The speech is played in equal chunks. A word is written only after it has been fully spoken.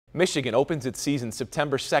Michigan opens its season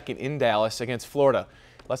September 2nd in Dallas against Florida.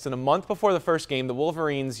 Less than a month before the first game, the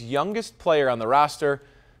Wolverines' youngest player on the roster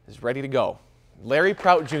is ready to go. Larry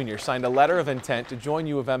Prout Jr. signed a letter of intent to join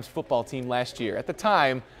U of M's football team last year. At the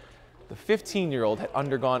time, the 15-year-old had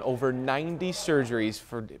undergone over 90 surgeries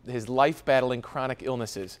for his life-battling chronic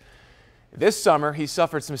illnesses. This summer, he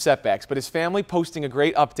suffered some setbacks, but his family posting a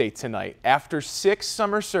great update tonight. After 6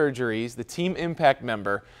 summer surgeries, the Team Impact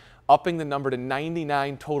member upping the number to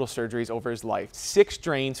 99 total surgeries over his life. 6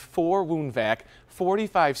 drains, 4 wound vac,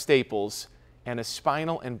 45 staples, and a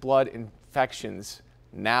spinal and blood infections.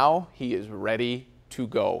 Now he is ready to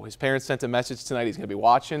go. His parents sent a message tonight. He's going to be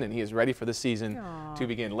watching, and he is ready for the season to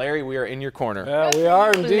begin. Larry, we are in your corner. Yeah, we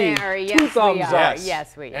are indeed. Larry, yes, 2 thumbs we are. up.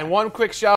 Yes, we are. And one quick shout